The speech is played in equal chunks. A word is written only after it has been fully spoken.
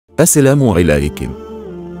السلام عليكم.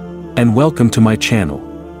 And welcome to my channel.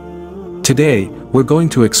 Today, we're going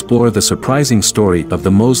to explore the surprising story of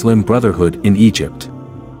the Muslim Brotherhood in Egypt.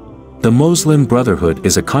 The Muslim Brotherhood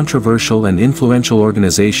is a controversial and influential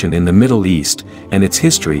organization in the Middle East, and its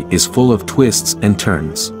history is full of twists and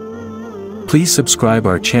turns. Please subscribe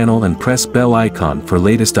our channel and press bell icon for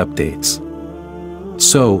latest updates.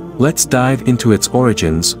 So, let's dive into its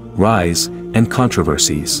origins, rise, and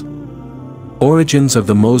controversies. Origins of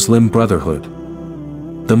the Muslim Brotherhood.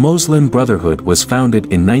 The Muslim Brotherhood was founded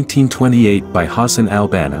in 1928 by Hassan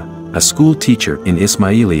al-Banna, a school teacher in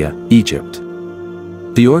Ismailia, Egypt.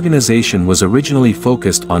 The organization was originally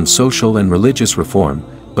focused on social and religious reform,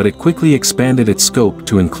 but it quickly expanded its scope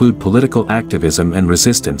to include political activism and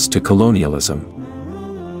resistance to colonialism.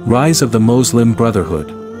 Rise of the Muslim Brotherhood.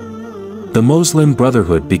 The Muslim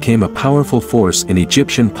Brotherhood became a powerful force in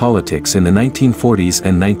Egyptian politics in the 1940s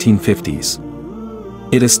and 1950s.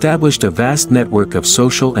 It established a vast network of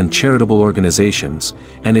social and charitable organizations,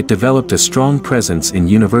 and it developed a strong presence in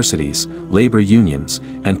universities, labor unions,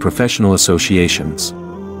 and professional associations.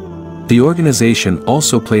 The organization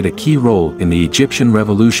also played a key role in the Egyptian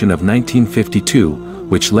Revolution of 1952,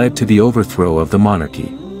 which led to the overthrow of the monarchy.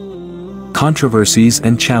 Controversies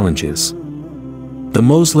and challenges. The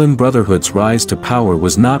Muslim Brotherhood's rise to power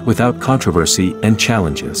was not without controversy and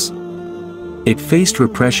challenges. It faced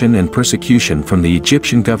repression and persecution from the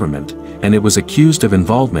Egyptian government, and it was accused of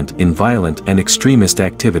involvement in violent and extremist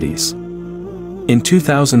activities. In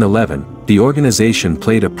 2011, the organization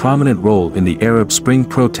played a prominent role in the Arab Spring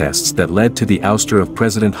protests that led to the ouster of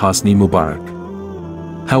President Hosni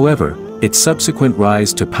Mubarak. However, its subsequent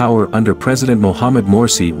rise to power under President Mohamed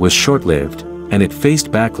Morsi was short-lived, and it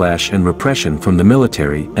faced backlash and repression from the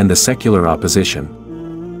military and the secular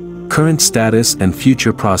opposition. Current status and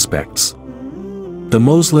future prospects. The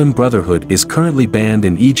Muslim Brotherhood is currently banned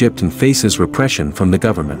in Egypt and faces repression from the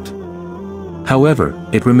government. However,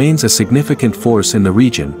 it remains a significant force in the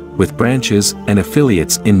region, with branches and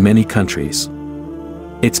affiliates in many countries.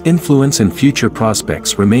 Its influence and future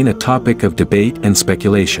prospects remain a topic of debate and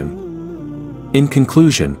speculation. In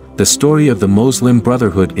conclusion, the story of the Muslim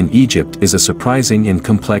Brotherhood in Egypt is a surprising and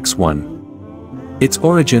complex one. Its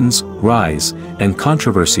origins, rise, and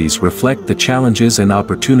controversies reflect the challenges and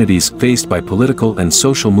opportunities faced by political and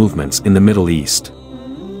social movements in the Middle East.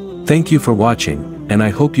 Thank you for watching, and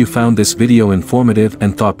I hope you found this video informative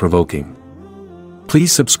and thought-provoking.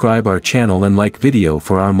 Please subscribe our channel and like video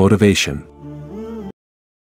for our motivation.